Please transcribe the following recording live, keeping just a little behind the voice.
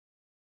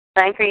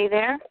Frank, are you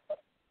there?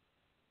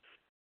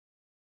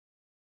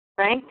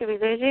 Frank, did we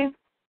lose you?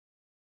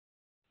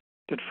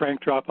 Did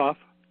Frank drop off?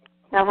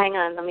 No, hang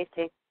on. Let me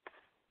see.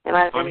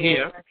 I'm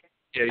here.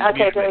 Yeah,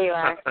 okay, there you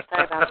are.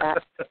 Sorry about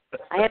that.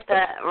 I hit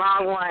the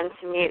wrong one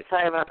to mute.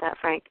 Sorry about that,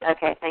 Frank.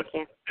 Okay, thank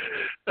you.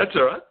 That's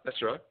all right. That's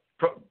all right.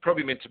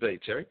 Probably meant to be,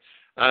 Terry.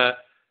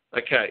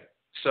 Okay,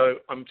 so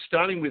I'm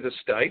starting with a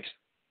state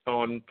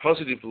on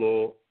positive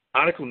law,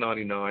 Article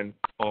 99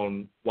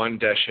 on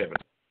 1-7.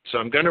 So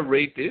I'm going to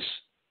read this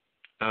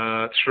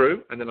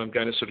through, and then I'm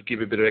going to sort of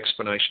give a bit of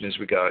explanation as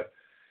we go.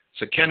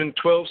 So Canon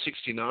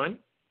 1269,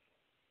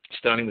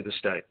 starting with a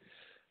state.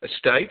 A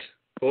state,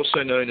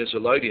 also known as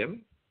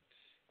allodium,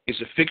 is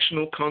a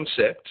fictional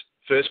concept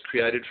first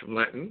created from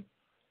Latin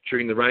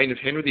during the reign of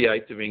Henry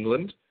VIII of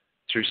England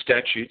through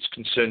statutes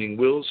concerning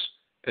wills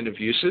and of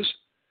uses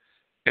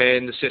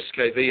and the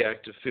Sesquiv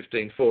Act of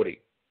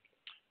 1540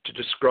 to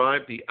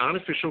describe the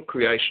unofficial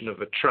creation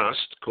of a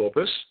trust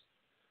corpus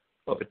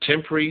of a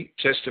temporary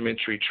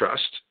testamentary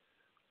trust,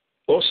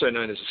 also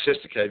known as a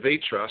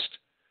Sesquiv trust,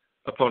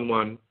 upon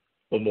one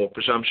or more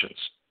presumptions.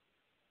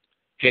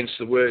 Hence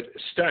the word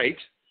estate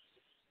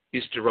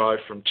is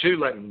derived from two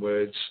Latin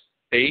words,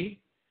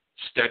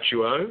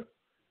 statuo,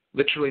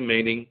 literally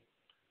meaning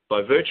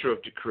by virtue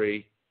of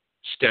decree,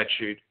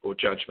 statute, or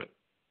judgment.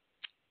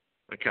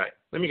 Okay,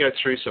 let me go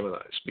through some of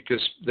those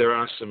because there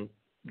are some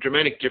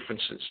dramatic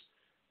differences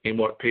in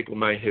what people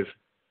may have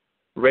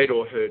read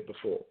or heard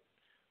before.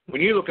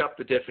 When you look up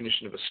the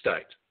definition of a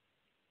state,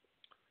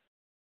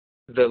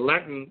 the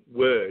Latin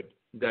word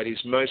that is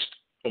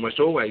almost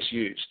always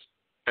used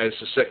as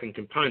the second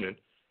component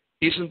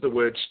isn't the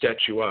word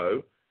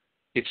statuo,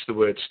 it's the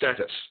word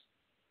status.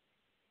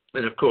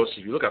 And of course,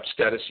 if you look up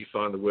status, you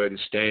find the word is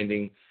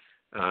standing.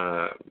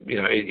 There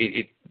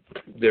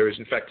is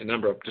in fact a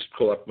number. I'll just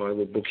call up my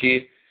little book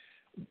here.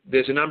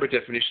 There's a number of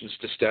definitions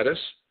to status.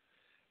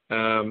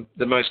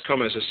 The most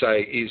common, as I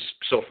say, is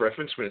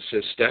self-reference when it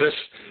says status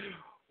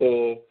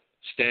or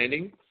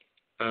standing.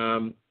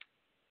 And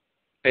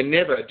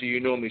never do you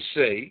normally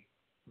see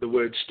the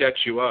word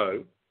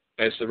statuo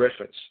as the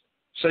reference.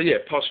 So yeah,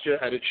 posture,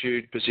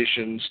 attitude,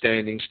 position,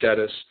 standing,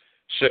 status,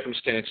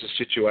 circumstances,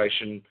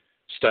 situation,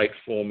 state,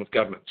 form of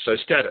government. So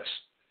status.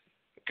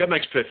 That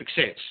makes perfect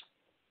sense.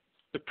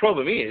 The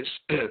problem is,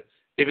 if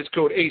it's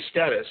called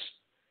e-status,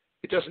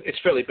 it's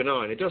fairly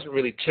benign. It doesn't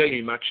really tell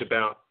you much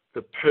about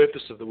the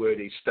purpose of the word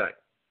estate.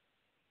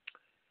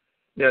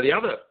 Now, the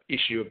other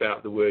issue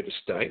about the word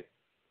estate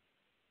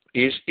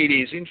is it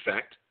is, in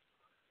fact,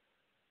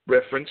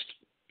 referenced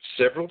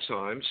several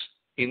times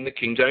in the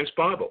King James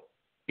Bible.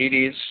 It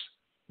is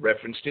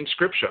referenced in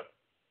Scripture.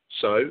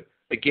 So,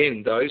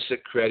 again, those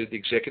that created the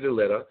executive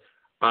letter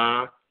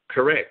are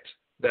correct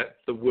that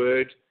the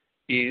word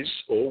is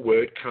or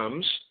word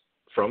comes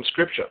from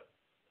Scripture.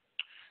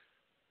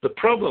 The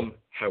problem,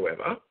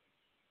 however,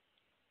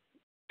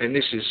 and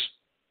this is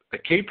a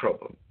key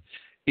problem,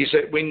 is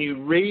that when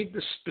you read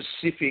the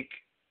specific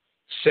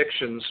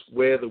sections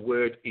where the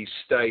word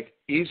estate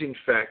is in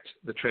fact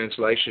the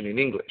translation in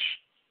English,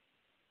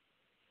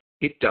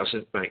 it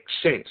doesn't make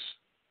sense.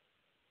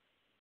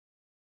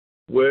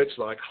 Words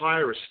like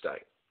higher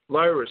estate,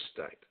 lower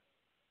estate.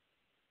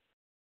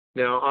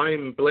 Now,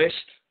 I'm blessed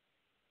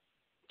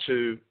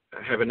to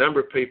have a number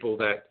of people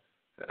that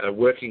are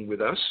working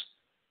with us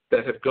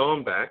that have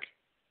gone back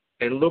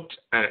and looked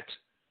at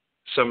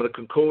some of the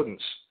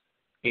concordance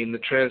in the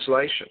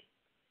translation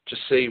to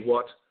see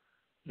what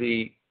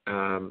the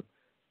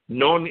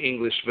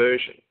non-English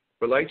version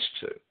relates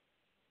to.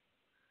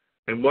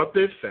 And what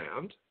they've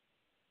found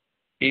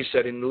is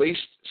that in at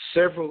least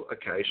several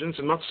occasions,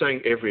 I'm not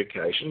saying every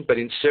occasion, but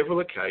in several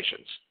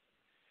occasions,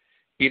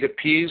 it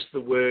appears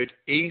the word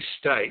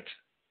estate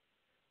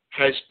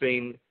has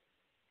been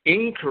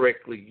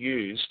incorrectly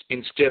used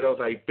instead of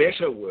a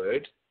better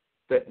word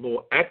that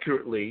more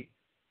accurately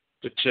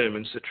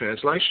determines the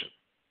translation.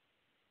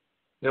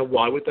 Now,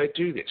 why would they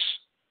do this?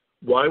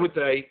 Why would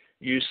they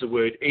use the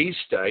word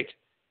estate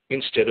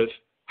instead of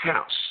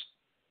house?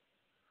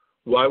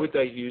 Why would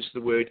they use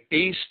the word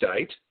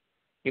estate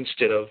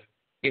instead of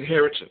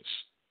inheritance?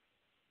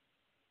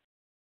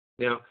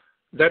 Now,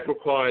 that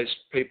requires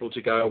people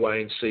to go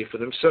away and see for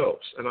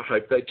themselves, and I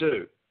hope they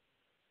do.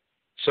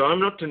 So I'm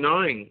not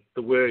denying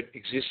the word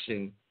exists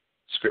in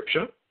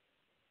Scripture,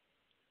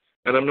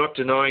 and I'm not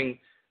denying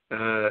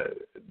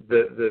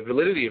the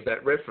validity of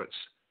that reference,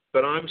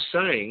 but I'm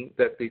saying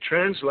that the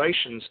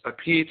translations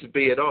appear to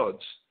be at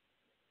odds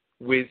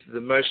with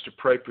the most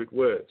appropriate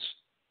words.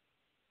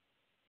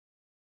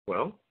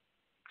 Well,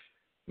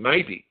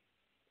 maybe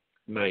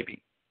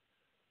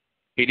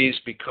it is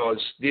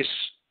because this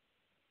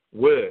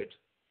word,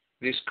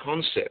 this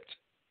concept,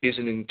 is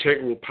an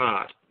integral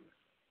part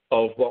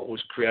of what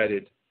was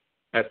created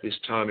at this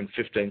time in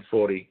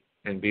 1540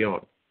 and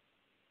beyond.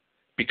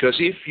 Because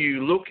if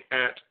you look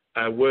at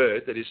a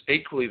word that is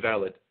equally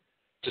valid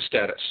to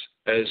status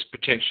as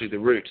potentially the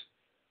root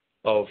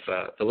of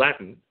the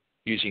Latin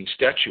using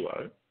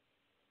statuo,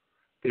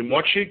 then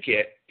what you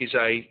get is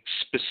a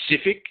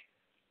specific,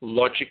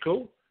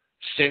 logical,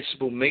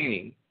 sensible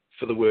meaning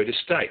for the word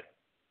estate,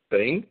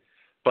 being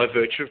by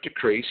virtue of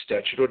decree,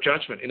 statute, or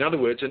judgment. In other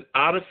words, an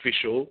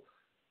artificial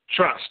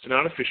trust, an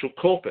artificial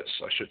corpus,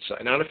 I should say,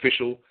 an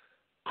artificial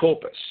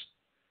corpus.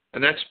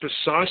 And that's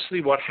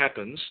precisely what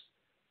happens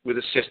with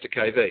a Sesta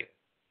KV.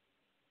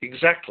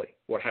 Exactly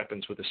what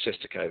happens with a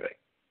Sesta KV.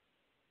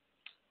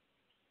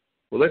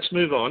 Well, let's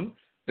move on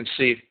and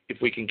see if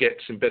we can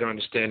get some better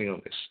understanding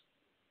on this.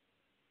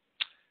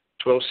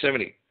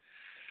 1270.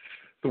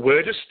 The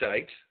word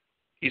estate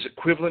is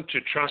equivalent to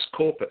trust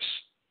corpus,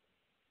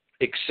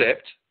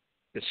 except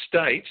the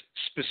state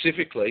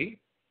specifically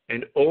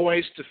and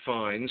always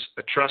defines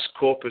a trust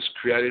corpus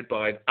created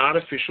by an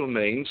artificial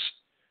means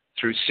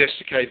through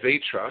Sesta KV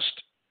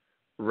trust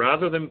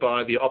rather than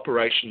by the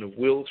operation of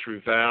will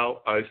through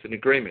vow, oath and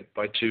agreement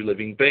by two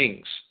living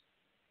beings.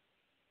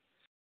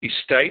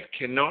 Estate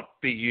cannot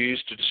be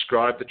used to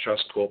describe the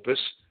trust corpus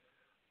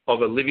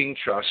of a living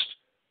trust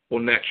or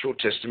natural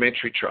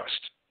testamentary trust.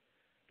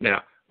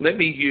 Now, let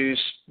me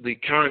use the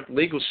current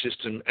legal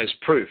system as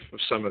proof of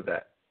some of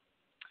that.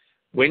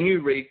 When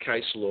you read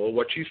case law,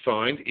 what you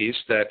find is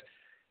that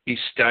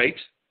estate,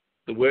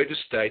 the word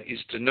estate, is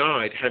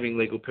denied having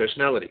legal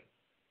personality.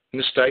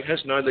 An estate has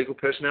no legal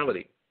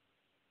personality.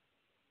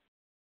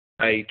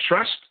 A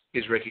trust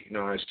is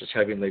recognised as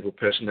having legal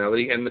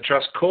personality, and the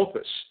trust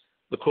corpus,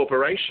 the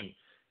corporation,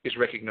 is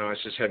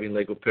recognised as having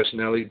legal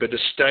personality, but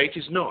estate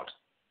is not.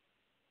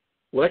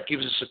 Well, that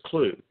gives us a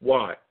clue.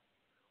 Why?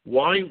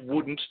 Why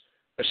wouldn't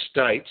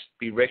estate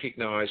be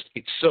recognised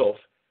itself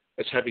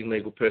as having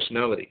legal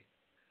personality?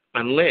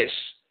 Unless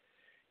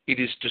it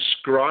is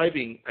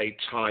describing a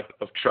type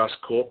of trust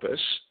corpus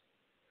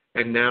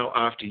and now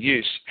after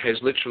use has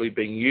literally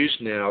been used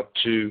now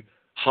to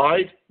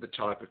hide the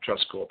type of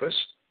trust corpus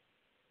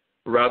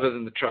rather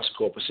than the trust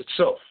corpus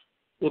itself.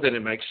 Well, then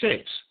it makes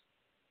sense.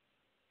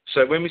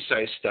 So when we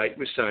say estate,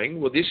 we're saying,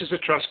 well, this is a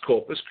trust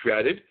corpus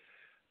created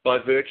by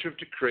virtue of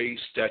decree,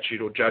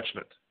 statute, or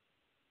judgment.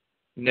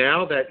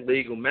 Now that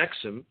legal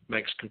maxim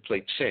makes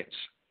complete sense.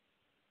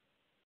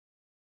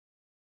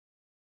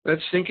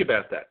 Let's think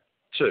about that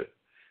too.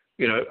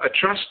 You know, a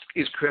trust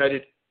is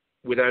created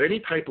without any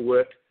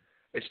paperwork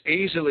as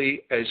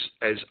easily as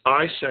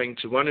I saying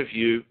to one of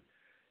you,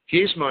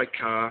 here's my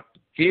car,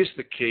 here's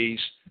the keys,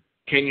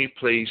 can you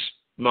please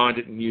mind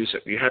it and use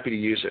it? Are you happy to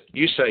use it?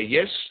 You say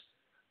yes,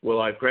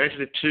 well, I've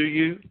granted it to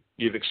you,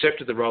 you've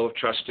accepted the role of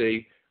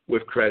trustee,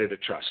 we've created a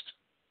trust.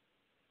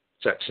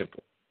 It's that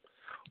simple.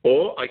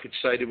 Or I could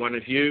say to one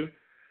of you,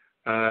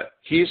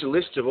 here's a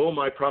list of all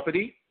my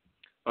property,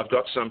 I've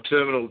got some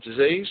terminal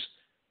disease.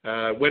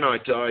 When I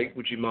die,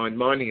 would you mind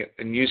minding it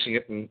and using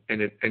it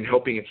and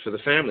helping it for the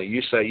family?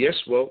 You say yes,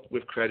 well,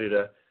 we've created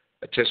a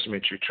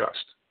testamentary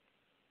trust.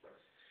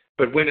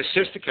 But when a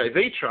Sesta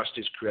KV trust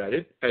is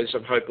created, as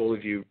I hope all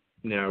of you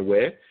now are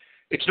aware,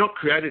 it's not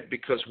created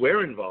because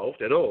we're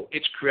involved at all.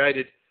 It's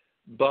created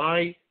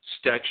by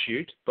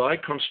statute, by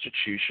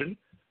constitution,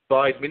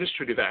 by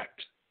administrative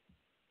act,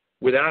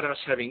 without us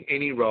having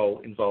any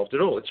role involved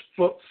at all. It's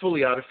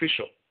fully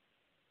artificial.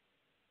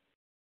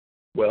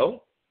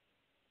 Well,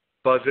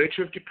 by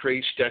virtue of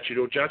decree, statute,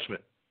 or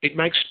judgment. It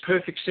makes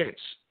perfect sense.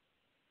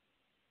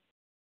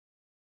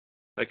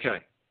 Okay.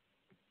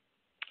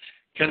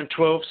 Canon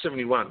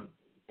 1271.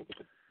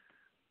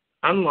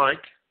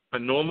 Unlike a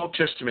normal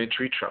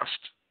testamentary trust,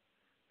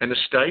 an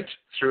estate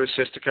through a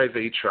Sesta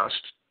KV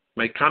trust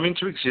may come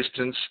into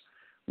existence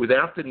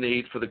without the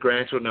need for the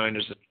grantor known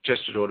as the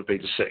testator to be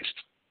deceased.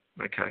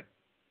 Okay.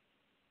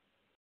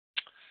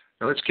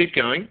 Now let's keep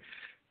going.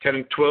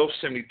 Canon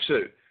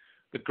 1272.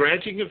 The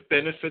granting of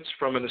benefits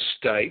from an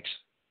estate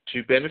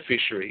to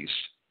beneficiaries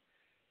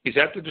is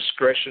at the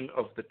discretion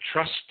of the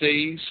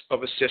trustees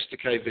of a Sesta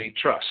KV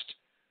trust,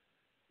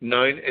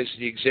 known as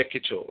the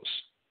executors,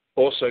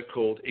 also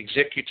called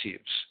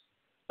executives,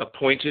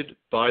 appointed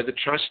by the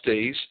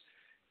trustees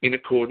in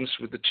accordance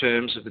with the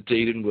terms of the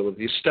deed and will of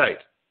the estate.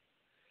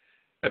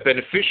 A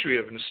beneficiary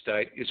of an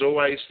estate is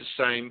always the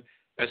same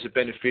as a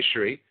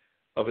beneficiary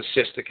of a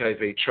Sesta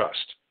KV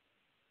trust.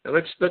 Now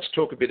let's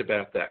talk a bit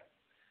about that.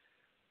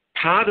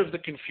 Part of the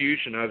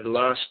confusion over the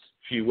last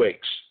few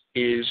weeks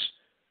is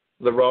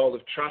the role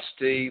of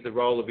trustee, the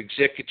role of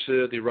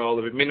executor, the role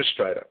of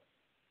administrator.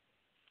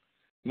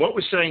 What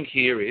we're saying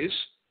here is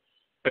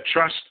a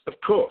trust, of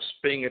course,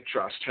 being a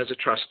trust, has a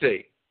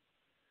trustee.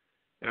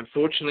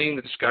 Unfortunately, in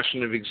the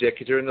discussion of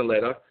executor in the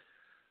letter,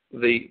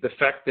 the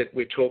fact that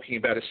we're talking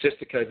about a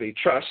Sesta KV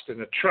trust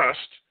and a trust,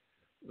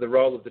 the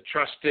role of the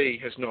trustee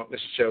has not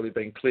necessarily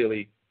been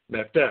clearly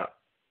mapped out.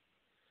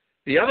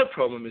 The other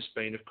problem has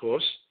been, of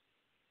course,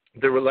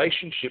 the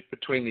relationship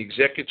between the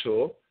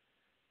executor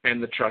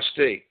and the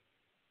trustee.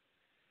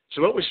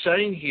 So what we're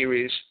saying here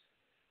is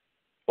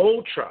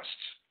all trusts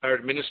are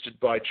administered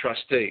by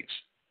trustees,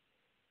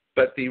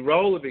 but the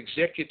role of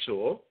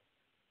executor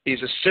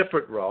is a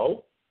separate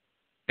role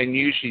and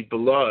usually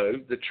below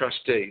the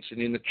trustees.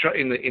 And in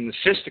the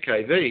Sesta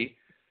KV,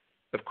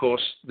 of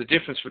course, the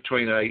difference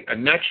between a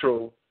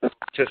natural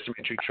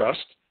testamentary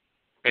trust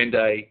and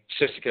a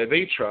Sesta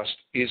KV trust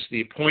is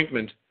the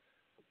appointment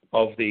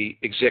of the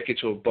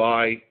executor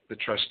by the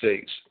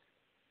trustees.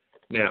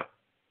 Now,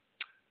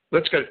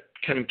 let's go to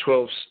Canon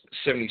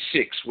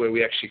 1276, where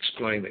we actually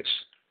explain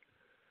this.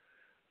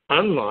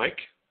 Unlike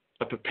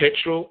a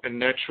perpetual and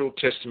natural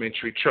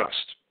testamentary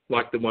trust,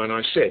 like the one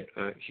I said,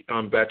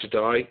 I'm about to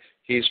die,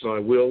 here's my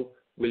will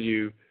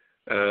you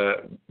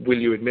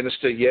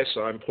administer? Yes,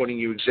 I'm appointing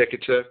you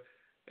executor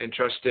and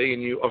trustee,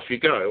 and off you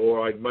go.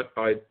 Or I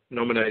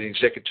nominate an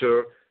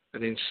executor,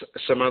 and then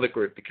some other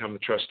group become the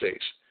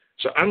trustees.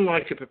 So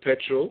unlike a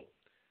perpetual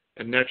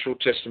and natural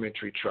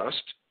testamentary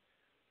trust,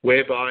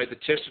 whereby the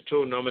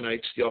testator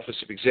nominates the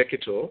office of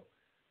executor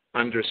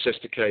under a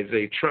Sesta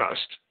v.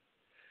 trust,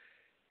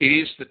 it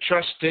is the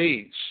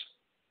trustees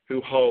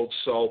who hold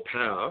sole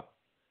power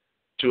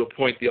to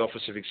appoint the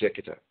office of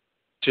executor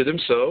to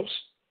themselves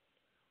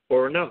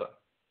or another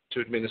to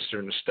administer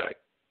an estate.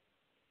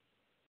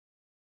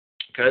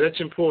 Okay,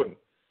 that's important.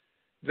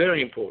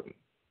 Very important.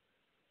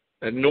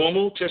 A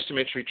normal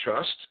testamentary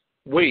trust,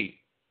 we,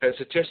 as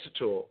a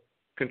testator,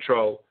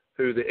 control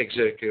who the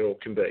executor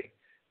can be.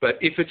 But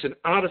if it's an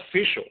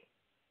artificial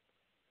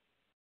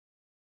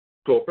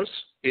corpus,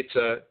 it's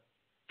a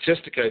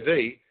Sesta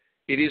v.,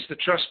 it is the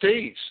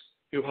trustees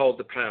who hold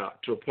the power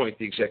to appoint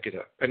the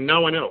executor, and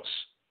no one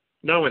else.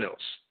 No one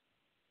else.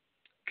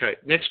 Okay,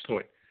 next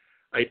point.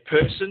 A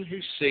person who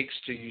seeks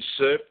to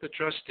usurp the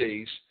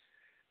trustees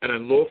and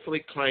unlawfully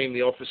claim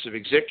the office of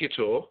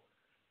executor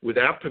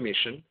without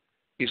permission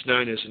is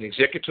known as an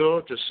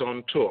executor de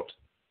son tort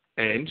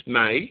and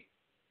may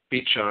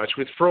be charged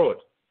with fraud.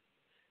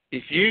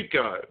 If you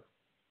go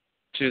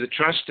to the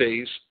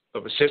trustees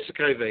of a Sesta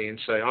v. and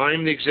say, I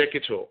am the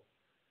executor,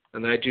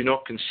 and they do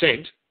not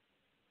consent,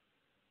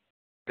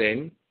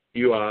 then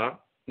you are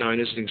known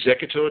as an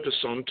executor de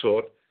son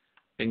tort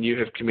and you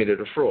have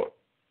committed a fraud.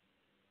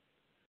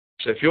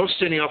 So if you're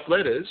sending off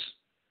letters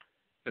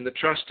and the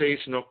trustees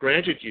have not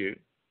granted you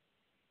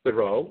the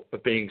role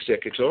of being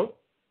executor,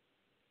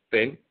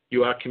 then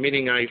you are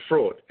committing a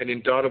fraud, an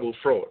indictable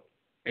fraud.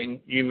 And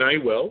you may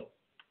well,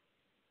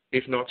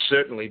 if not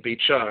certainly, be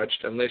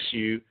charged unless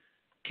you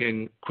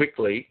can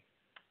quickly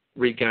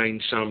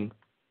regain some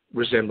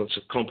resemblance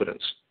of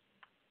competence.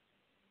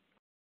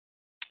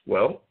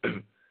 Well,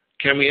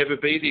 can we ever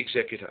be the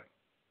executor?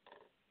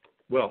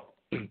 Well,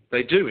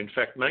 they do, in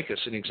fact, make us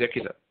an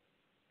executor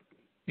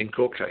in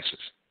court cases.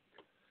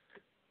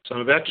 So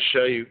I'm about to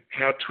show you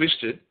how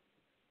twisted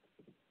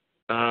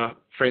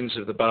friends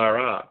of the bar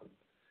are.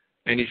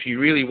 And if you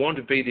really want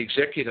to be the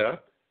executor,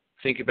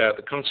 think about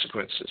the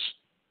consequences.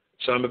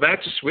 So I'm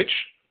about to switch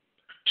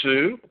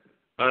to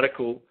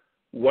Article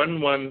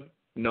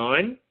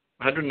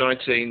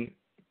 119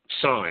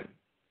 sign.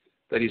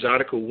 That is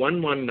Article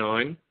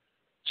 119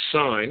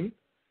 sign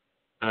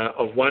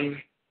of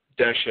 1-7,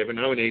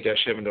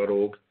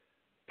 one-e-7.org,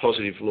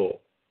 positive law.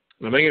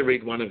 And I'm going to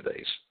read one of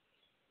these.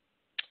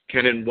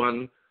 Canon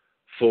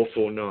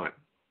 1449.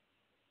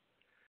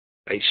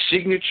 A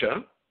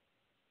signature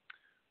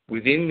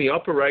within the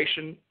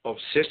operation of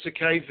Sesta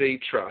v.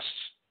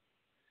 trusts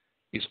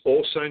is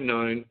also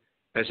known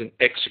as an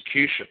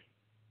execution.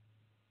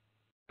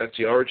 That's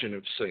the origin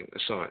of the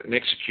sign, an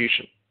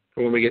execution.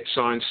 When we get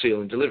signed,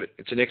 sealed, and delivered,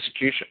 it's an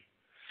execution,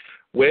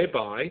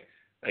 whereby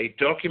a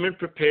document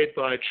prepared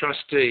by a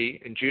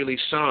trustee and duly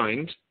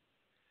signed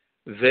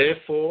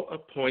therefore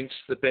appoints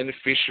the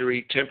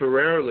beneficiary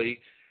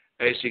temporarily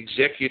as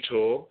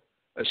executor,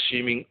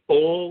 assuming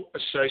all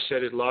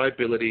associated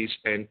liabilities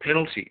and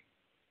penalty.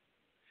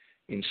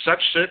 In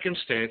such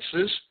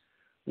circumstances,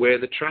 where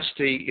the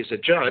trustee is a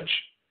judge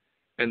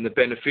and the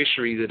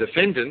beneficiary the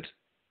defendant,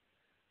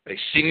 a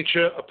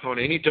signature upon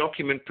any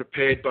document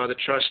prepared by the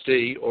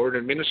trustee or an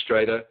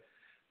administrator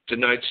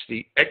denotes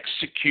the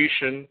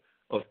execution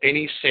of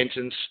any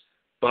sentence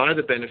by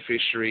the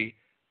beneficiary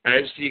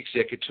as the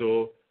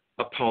executor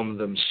upon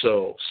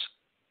themselves.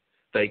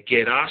 They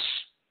get us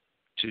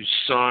to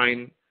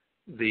sign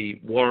the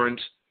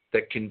warrant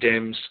that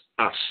condemns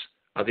us,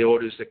 are the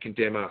orders that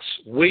condemn us.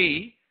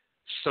 We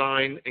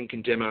sign and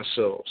condemn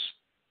ourselves.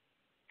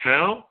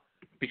 How?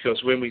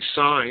 Because when we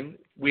sign,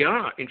 we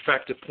are, in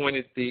fact,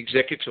 appointed the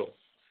executor.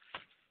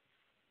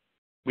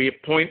 We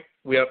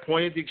are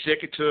appointed the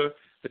executor.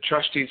 The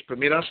trustees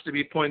permit us to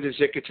be appointed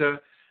executor.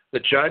 The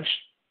judge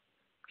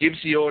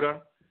gives the order,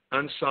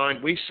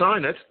 unsigned. We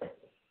sign it,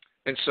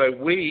 and so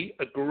we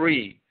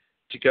agree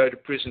to go to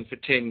prison for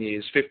 10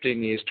 years,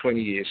 15 years,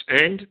 20 years.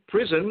 And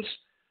prisons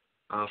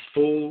are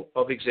full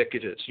of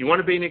executors. You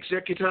want to be an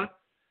executor?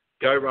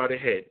 Go right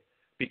ahead.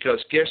 Because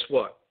guess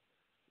what?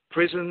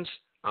 Prisons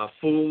are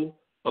full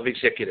of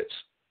executors,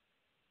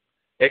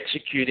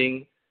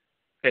 executing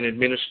and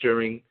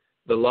administering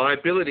the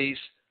liabilities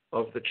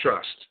of the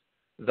trust.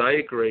 They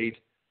agreed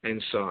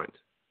and signed.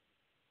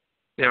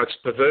 Now, it's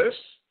perverse,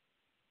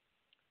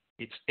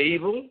 it's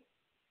evil,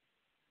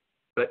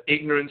 but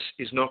ignorance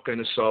is not going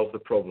to solve the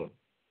problem.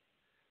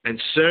 And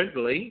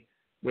certainly,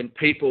 when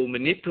people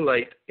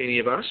manipulate any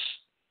of us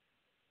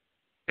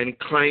and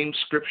claim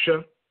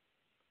Scripture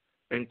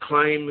and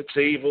claim it's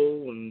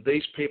evil and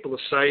these people are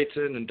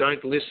Satan and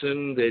don't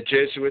listen, they're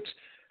Jesuits,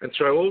 and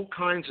throw all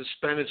kinds of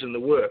spanners in the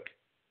work,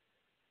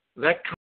 that